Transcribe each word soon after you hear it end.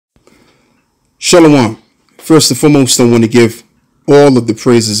Shalom. First and foremost, I want to give all of the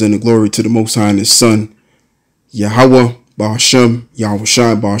praises and the glory to the Most High and His Son, Yahweh, Ba'ashem, Yahweh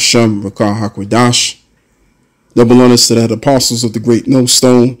Shai, Ba'ashem, Rakah HaKwadash. Double honors to the apostles of the great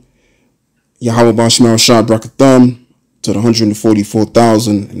millstone, Yahweh Ba'ashem, Shai, Brakatham, to the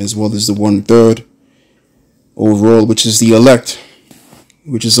 144,000, and as well as the 1/3 overall, which is the elect,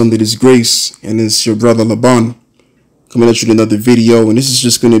 which is under this grace, and it's your brother Laban coming at you with another video. And this is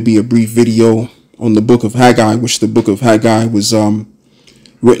just going to be a brief video on the book of Haggai, which the book of Haggai was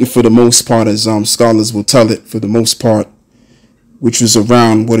written for the most part, as scholars will tell it, for the most part, which was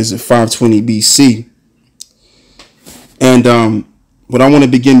around, 520 BC. And what I want to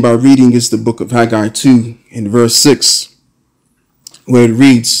begin by reading is the book of Haggai 2 in verse 6, where it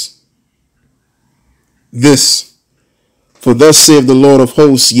reads this: "For thus saith the Lord of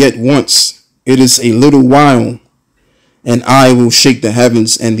hosts, yet once, it is a little while, and I will shake the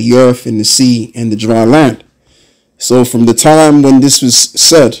heavens and the earth and the sea and the dry land." So from the time when this was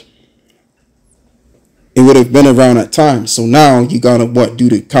said, it would have been around that time. So now you gotta do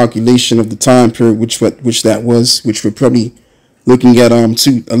the calculation of the time period, which that was, which we're probably looking at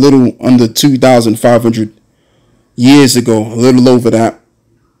a little under 2,500 years ago, a little over that.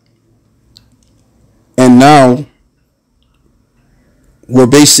 And now we're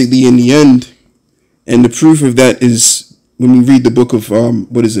basically in the end, and the proof of that is when we read the book of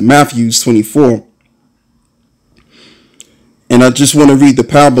Matthew 24. And I just want to read the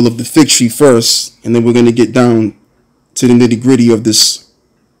parable of the fig tree first, and then we're going to get down to the nitty-gritty of this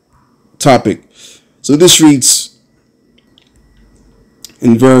topic. So this reads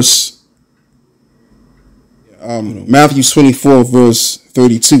in Matthew 24, verse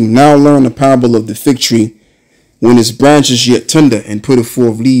 32. "Now learn the parable of the fig tree. When its branch is yet tender and putteth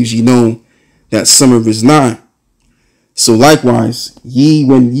forth leaves, ye know that summer is nigh. So likewise, ye,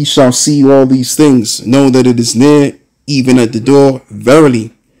 when ye shall see all these things, know that it is near, even at the door.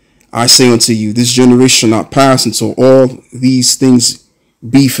 Verily, I say unto you, this generation shall not pass until all these things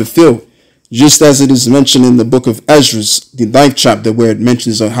be fulfilled." Just as it is mentioned in the book of Ezra, the 9th chapter, where it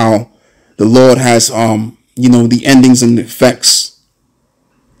mentions of how the Lord has, the endings and the effects,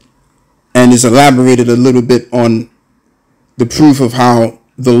 and is elaborated a little bit on the proof of how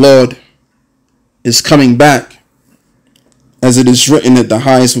the Lord is coming back. As it is written that the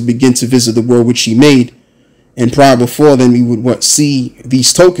highest will begin to visit the world which he made. And prior before then, we would see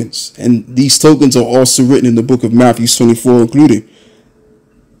these tokens. And these tokens are also written in the book of Matthew 24 included,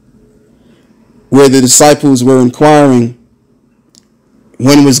 where the disciples were inquiring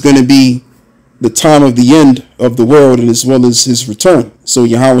when was going to be the time of the end of the world, and as well as his return. So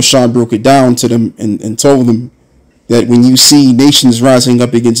Yahweh Shai broke it down to them and told them that when you see nations rising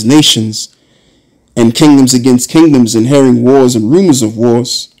up against nations, and kingdoms against kingdoms, and hearing wars and rumors of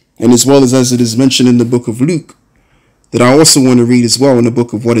wars, and as well as it is mentioned in the book of Luke, that I also want to read as well in the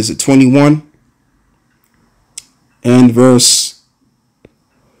book of 21 and verse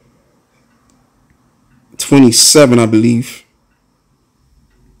 27, I believe.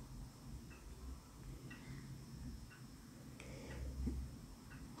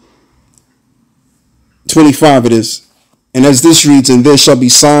 '25 it is. "And as this reads, and there shall be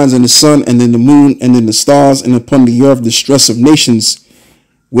signs in the sun and in the moon and in the stars, and upon the earth distress of nations,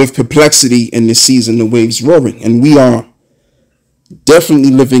 with perplexity in the seas and the waves roaring." And we are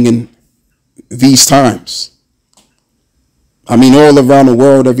definitely living in these times. I mean, all around the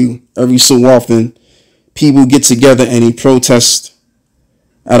world, every so often, people get together and they protest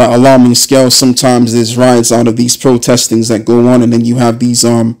at an alarming scale. Sometimes there's riots out of these protestings that go on, and then you have these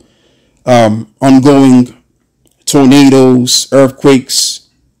ongoing tornadoes, earthquakes,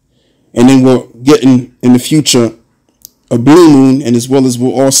 and then we're getting in the future a blue moon, and as well as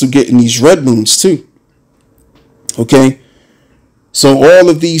we're also getting these red moons too. Okay, so all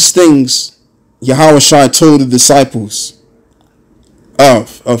of these things Yahweh Shai told the disciples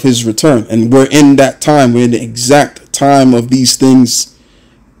of his return, and we're in that time. We're in the exact time of these things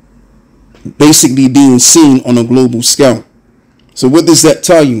basically being seen on a global scale. So what does that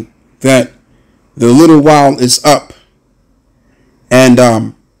tell you? That the little while is up, and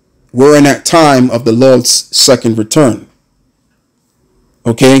we're in that time of the Lord's second return.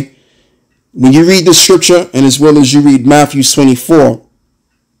 Okay, when you read the scripture, and as well as you read Matthew 24,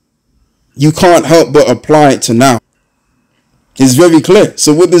 you can't help but apply it to now. It's very clear.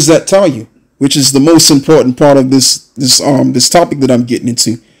 So what does that tell you? Which is the most important part of this topic that I'm getting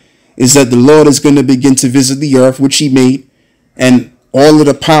into, is that the Lord is going to begin to visit the earth which he made, and all of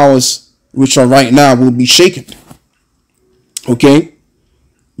the powers which are right now will be shaken. Okay,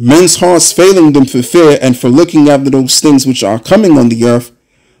 men's hearts failing them for fear and for looking after those things which are coming on the earth,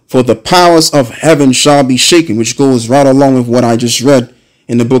 for the powers of heaven shall be shaken, which goes right along with what I just read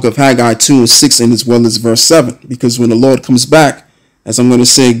in the book of Haggai 2 and 6, and as well as verse 7. Because when the Lord comes back, as I'm going to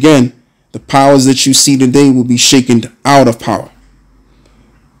say again, the powers that you see today will be shaken out of power.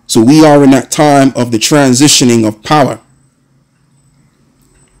 So we are in that time of the transitioning of power.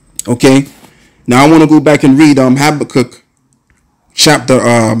 Okay. Now I want to go back and read Habakkuk chapter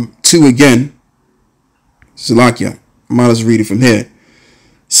 2 again. Salakia. I might as well read it from here.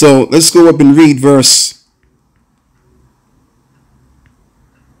 So let's go up and read verse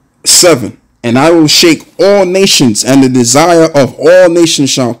 7. And I will shake all nations, and the desire of all nations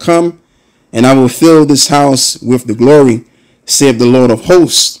shall come, and I will fill this house with the glory, saith the Lord of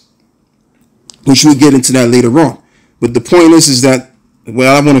hosts. Which we'll get into that later on. But the point is that what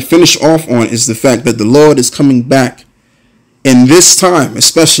I want to finish off on is the fact that the Lord is coming back in this time,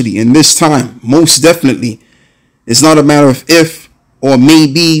 especially in this time, most definitely. It's not a matter of if or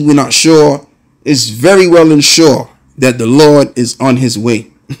maybe, we're not sure. It's very well and sure that the Lord is on his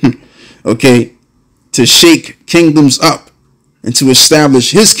way. Okay, to shake kingdoms up and to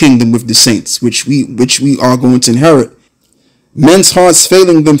establish his kingdom with the saints, which we are going to inherit. Men's hearts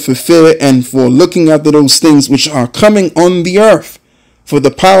failing them for fear and for looking after those things which are coming on the earth, for the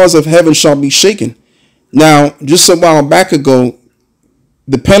powers of heaven shall be shaken. Now, just a while back ago,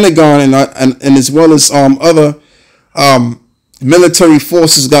 the Pentagon and as well as other military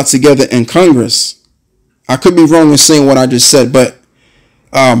forces got together in Congress. I could be wrong in saying what I just said, but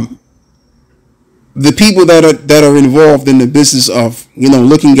the people that are involved in the business of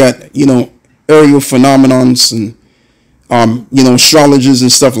looking at aerial phenomenons and astrologers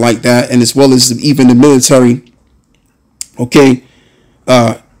and stuff like that, and as well as even the military, okay,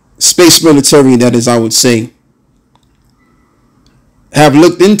 space military, that is, I would say, have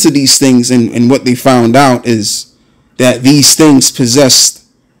looked into these things, and what they found out is that these things possessed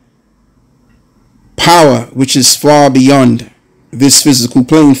power which is far beyond this physical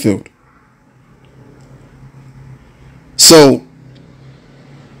playing field. So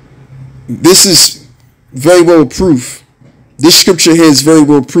this is very well proof. This scripture here is very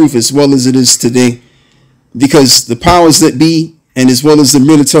well proof, as well as it is today, because the powers that be, and as well as the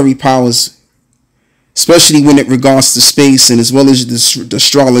military powers, especially when it regards to space, and as well as the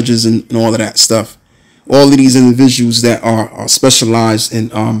astrologers and all of that stuff, all of these individuals that are specialized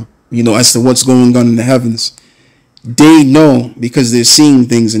in as to what's going on in the heavens, they know, because they're seeing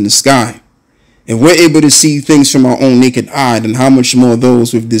things in the sky. If we're able to see things from our own naked eye, then how much more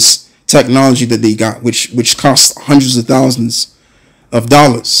those with this technology that they got, which costs hundreds of thousands of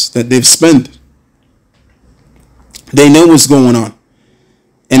dollars that they've spent. They know what's going on.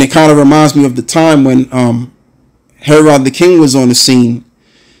 And it kind of reminds me of the time when Herod the king was on the scene,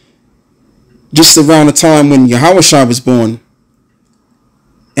 just around the time when Yahushua was born,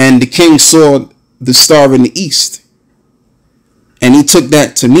 and the king saw the star in the east, and he took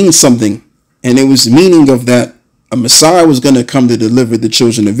that to mean something. And it was the meaning of that a Messiah was going to come to deliver the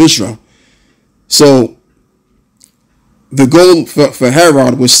children of Israel. So the goal for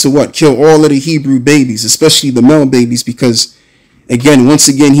Herod was to what? Kill all of the Hebrew babies, especially the male babies, because once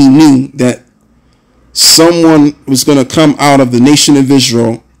again, he knew that someone was going to come out of the nation of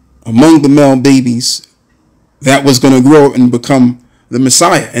Israel among the male babies that was going to grow and become the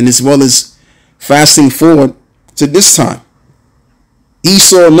Messiah. And as well as fasting forward to this time,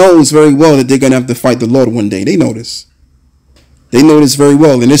 Esau knows very well that they're going to have to fight the Lord one day. They know this. They know this very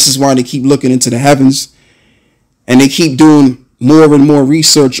well. And this is why they keep looking into the heavens, and they keep doing more and more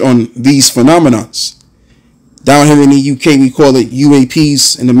research on these phenomenons. Down here in the UK, we call it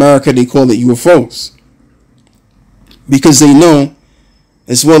UAPs. In America, they call it UFOs. Because they know,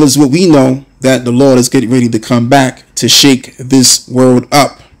 as well as what we know, that the Lord is getting ready to come back to shake this world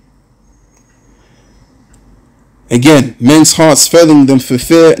up. Again, men's hearts failing them for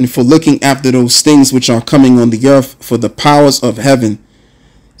fear and for looking after those things which are coming on the earth, for the powers of heaven,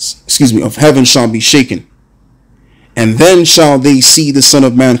 of heaven shall be shaken. And then shall they see the Son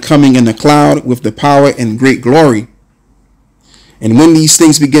of Man coming in a cloud with the power and great glory. And when these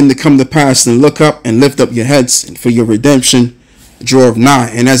things begin to come to pass, then look up and lift up your heads, and for your redemption draweth nigh.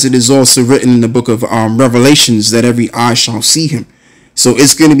 And as it is also written in the book of Revelations, that every eye shall see him. So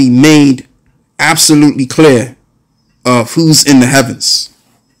it's going to be made absolutely clear of who's in the heavens.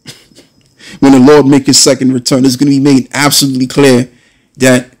 When the Lord make his second return, it's going to be made absolutely clear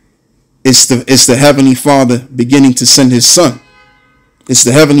that it's the Heavenly Father beginning to send his Son. It's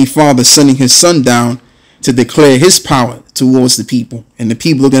the Heavenly Father sending his Son down to declare his power towards the people. And the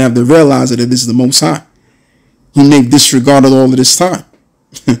people are going to have to realize that it is the Most High, whom they've disregarded all of this time.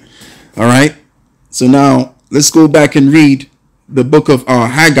 All right. So now let's go back and read the book of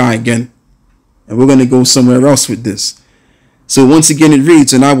Haggai again, and we're going to go somewhere else with this. So once again it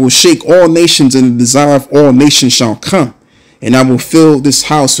reads, and I will shake all nations, and the desire of all nations shall come, and I will fill this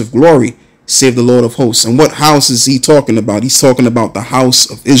house with glory, save the Lord of hosts. And what house is he talking about? He's talking about the house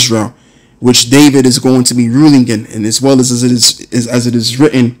of Israel, which David is going to be ruling in, and as well as it is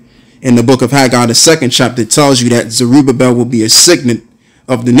written in the book of Haggai, the 2nd chapter, it tells you that Zerubbabel will be a signet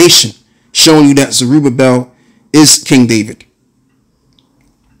of the nation, showing you that Zerubbabel is King David.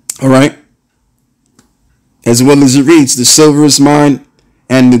 All right. As well as it reads, the silver is mine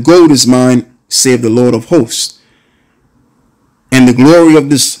and the gold is mine, save the Lord of hosts. And the glory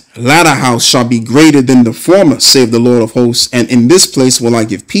of this latter house shall be greater than the former, save the Lord of hosts. And in this place will I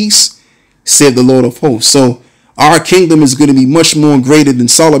give peace, save the Lord of hosts. So our kingdom is going to be much more greater than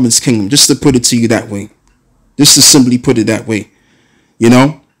Solomon's kingdom, just to put it to you that way. Just to simply put it that way, you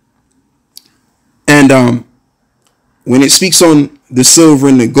know. And when it speaks on the silver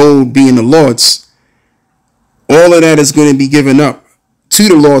and the gold being the Lord's, all of that is going to be given up to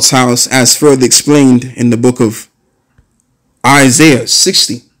the Lord's house, as further explained in the book of Isaiah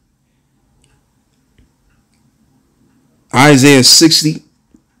 60. Isaiah 60,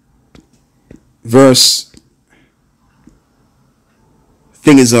 verse, I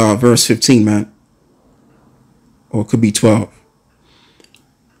think it's verse 15, man. Or it could be 12.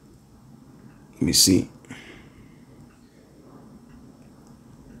 Let me see.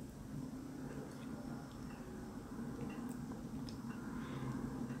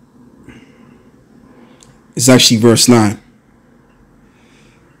 It's actually verse 9.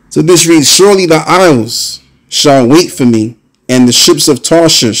 So this reads, surely the isles shall wait for me, and the ships of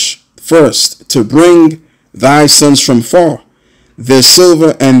Tarshish first, to bring thy sons from far, their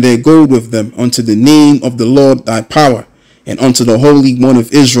silver and their gold with them, unto the name of the Lord thy power, and unto the Holy One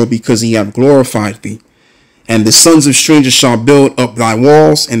of Israel, because he hath glorified thee. And the sons of strangers shall build up thy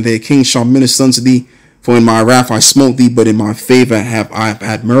walls, and their kings shall minister unto thee. For in my wrath I smote thee, but in my favor have I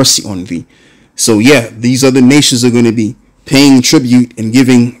had mercy on thee. So yeah, these other nations are going to be paying tribute and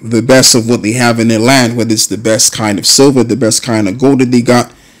giving the best of what they have in their land, whether it's the best kind of silver, the best kind of gold that they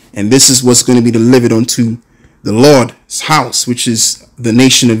got. And this is what's going to be delivered unto the Lord's house, which is the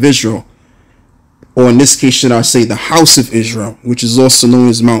nation of Israel. Or in this case, should I say the house of Israel, which is also known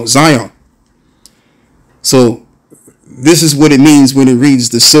as Mount Zion. So this is what it means when it reads,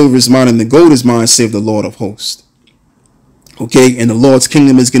 the silver is mine and the gold is mine, save the Lord of hosts. Okay, and the Lord's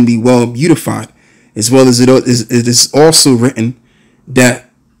kingdom is going to be well beautified, as well as it is also written that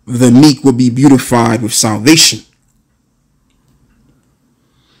the meek will be beautified with salvation.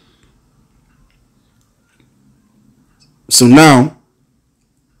 So now,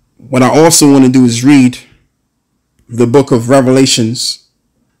 what I also want to do is read the book of Revelations,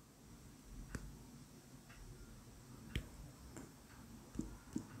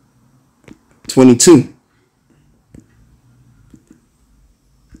 (22).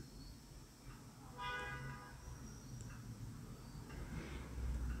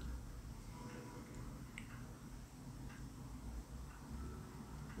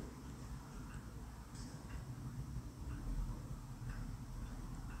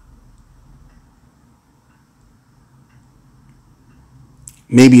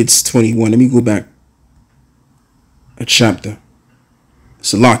 Maybe it's 21. Let me go back a chapter.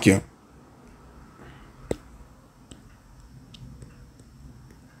 Salakia.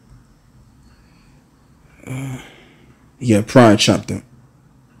 Yeah, prior chapter.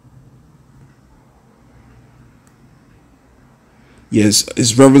 Yes,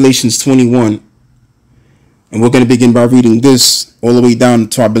 it's Revelations 21. And we're going to begin by reading this all the way down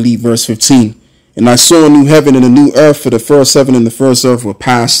to, I believe, verse 15. And I saw a new heaven and a new earth, for the first heaven and the first earth were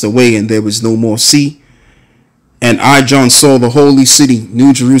passed away, and there was no more sea. And I, John, saw the holy city,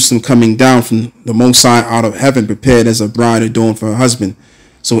 New Jerusalem, coming down from the Most High out of heaven, prepared as a bride adorned for her husband.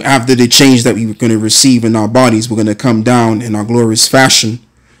 So after the change that we were going to receive in our bodies, we're going to come down in our glorious fashion.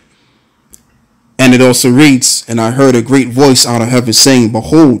 And it also reads, and I heard a great voice out of heaven saying,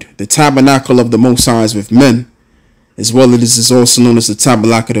 behold, the tabernacle of the Most High is with men, as well as it is also known as the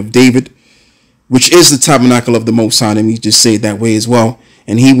tabernacle of David, which is the tabernacle of the Most High. Let me just say it that way as well.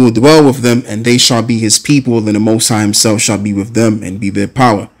 And he will dwell with them, and they shall be his people, and the Most High himself shall be with them and be their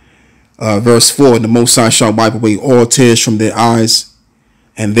power. Verse 4, the Most High shall wipe away all tears from their eyes,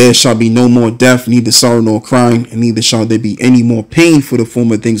 and there shall be no more death, neither sorrow nor crying, and neither shall there be any more pain, for the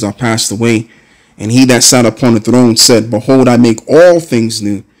former things are passed away. And he that sat upon the throne said, behold, I make all things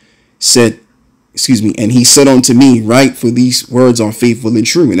new. And he said unto me, write, for these words are faithful and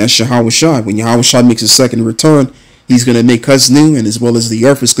true. And that's Yahushua. When Yahushua makes his second return, he's going to make us new, and as well as the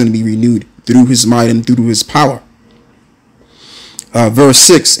earth is going to be renewed through his might and through his power. Verse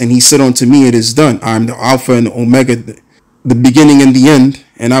 6, and he said unto me, it is done. I am the Alpha and the Omega, the beginning and the end,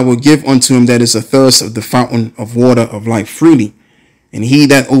 and I will give unto him that is athirst of the fountain of water of life freely. And he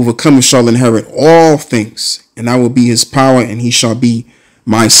that overcometh shall inherit all things, and I will be his power, and he shall be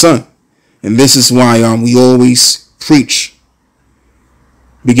my son. And this is why we always preach,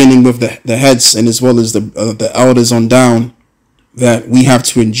 beginning with the heads and as well as the elders on down, that we have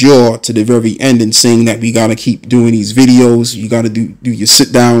to endure to the very end, and saying that we got to keep doing these videos. You got to do your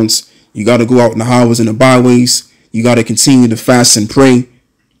sit downs. You got to go out in the highways and the byways. You got to continue to fast and pray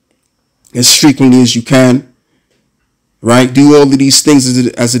as frequently as you can. Right? Do all of these things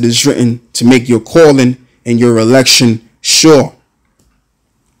as it is written, to make your calling and your election sure,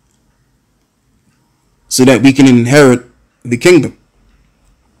 so that we can inherit the kingdom.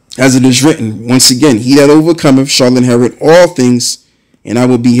 As it is written, once again, he that overcometh shall inherit all things, and I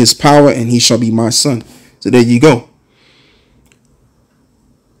will be his power, and he shall be my son. So there you go.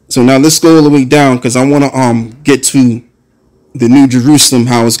 So now let's go all the way down, because I want to get to the New Jerusalem,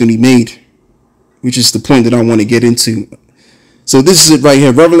 how it's going to be made, which is the point that I want to get into. So this is it right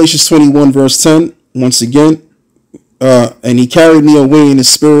here. Revelation 21 verse 10. Once again, and he carried me away in the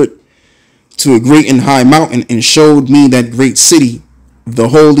spirit to a great and high mountain, and showed me that great city, the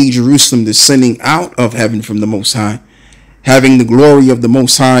holy Jerusalem, descending out of heaven from the Most High, having the glory of the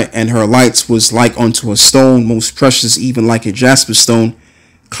Most High, and her lights was like unto a stone, most precious, even like a jasper stone,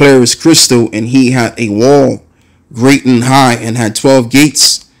 clear as crystal. And he had a wall great and high, and had 12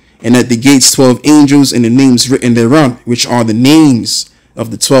 gates, and at the gates 12 angels, and the names written thereon, which are the names of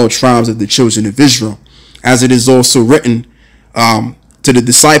the 12 tribes of the children of Israel, as it is also written to the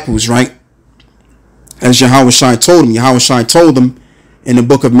disciples, right? As Yahushua told them. Yahushua told them in the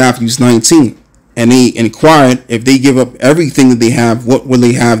book of Matthew 19, and they inquired, if they give up everything that they have, what will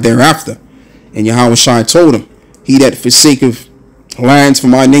they have thereafter? And Yahushua told them, he that forsaketh lands for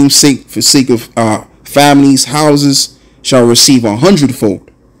my name's sake, forsaketh families, houses, shall receive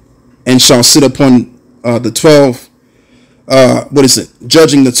 100-fold, and shall sit upon the 12,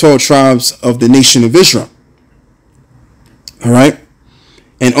 judging the 12 tribes of the nation of Israel. All right.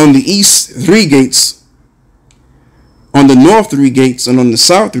 And on the east 3 gates, on the north 3 gates, and on the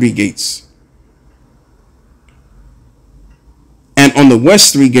south 3 gates, and on the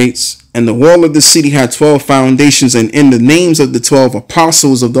west 3 gates. And the wall of the city had 12 foundations, and in the names of the 12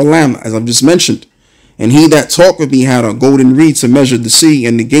 apostles of the Lamb, as I've just mentioned. And he that talked with me had a golden reed to measure the city,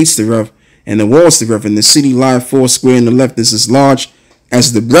 and the gates thereof, and the walls thereof. And the city lieth 4 square, and the left is as large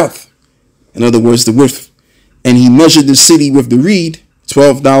as the breadth, in other words, the width. And he measured the city with the reed,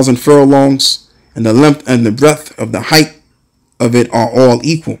 12,000 furlongs, and the length and the breadth of the height of it are all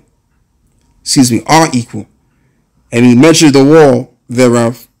equal. Are equal. And he measured the wall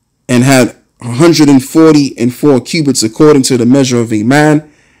thereof, and had 144 cubits, according to the measure of a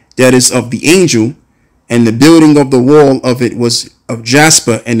man, that is of the angel. And the building of the wall of it was of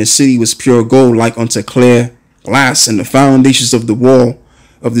jasper, and the city was pure gold, like unto clear glass. And the foundations of the wall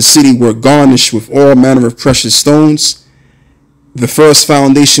of the city were garnished with all manner of precious stones. The first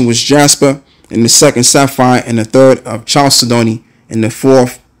foundation was jasper, and the second sapphire, and the third of chalcedony, and the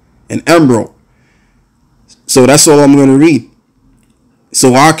fourth an emerald. So that's all I'm going to read.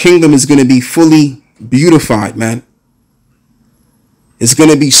 So our kingdom is going to be fully beautified, man. It's going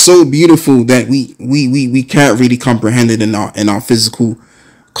to be so beautiful that we can't really comprehend it in our physical,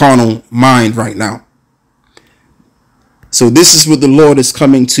 carnal mind right now. So this is what the Lord is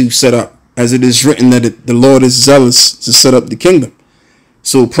coming to set up, as it is written that the Lord is zealous to set up the kingdom.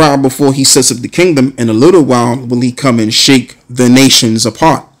 So prior before he sets up the kingdom, in a little while will he come and shake the nations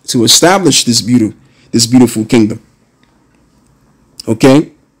apart to establish this beautiful kingdom.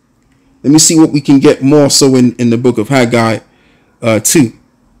 Okay, let me see what we can get more so in the book of Haggai 2.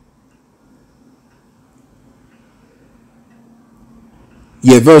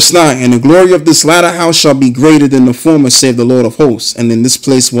 Yeah, verse 9. And the glory of this latter house shall be greater than the former, saith the Lord of hosts. And in this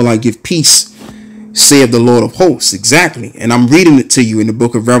place will I give peace, saith the Lord of hosts. Exactly. And I'm reading it to you in the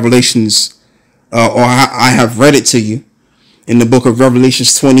book of Revelations, or I have read it to you in the book of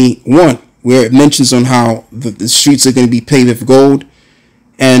Revelations 21, where it mentions on how the streets are going to be paved with gold,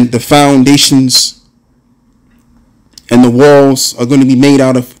 and the foundations and the walls are going to be made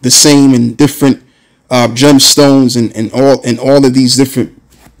out of the same and different gemstones and all of these different,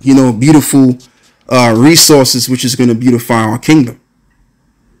 beautiful resources, which is going to beautify our kingdom.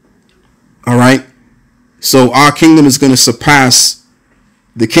 All right. So our kingdom is going to surpass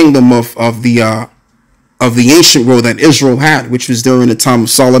the kingdom of the ancient world that Israel had, which was during the time of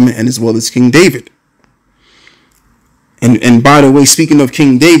Solomon and as well as King David. And by the way, speaking of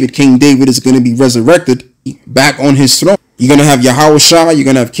King David is going to be resurrected back on his throne. You're going to have Yahweh Shah, you're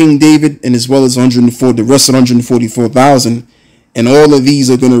going to have King David, and as well as the rest of 144,000. And all of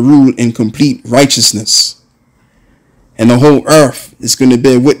these are going to rule in complete righteousness. And the whole earth is going to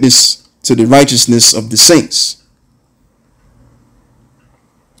bear witness to the righteousness of the saints.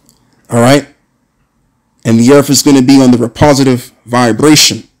 All right. And the earth is going to be on the positive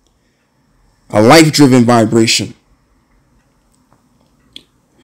vibration, a life-driven vibration.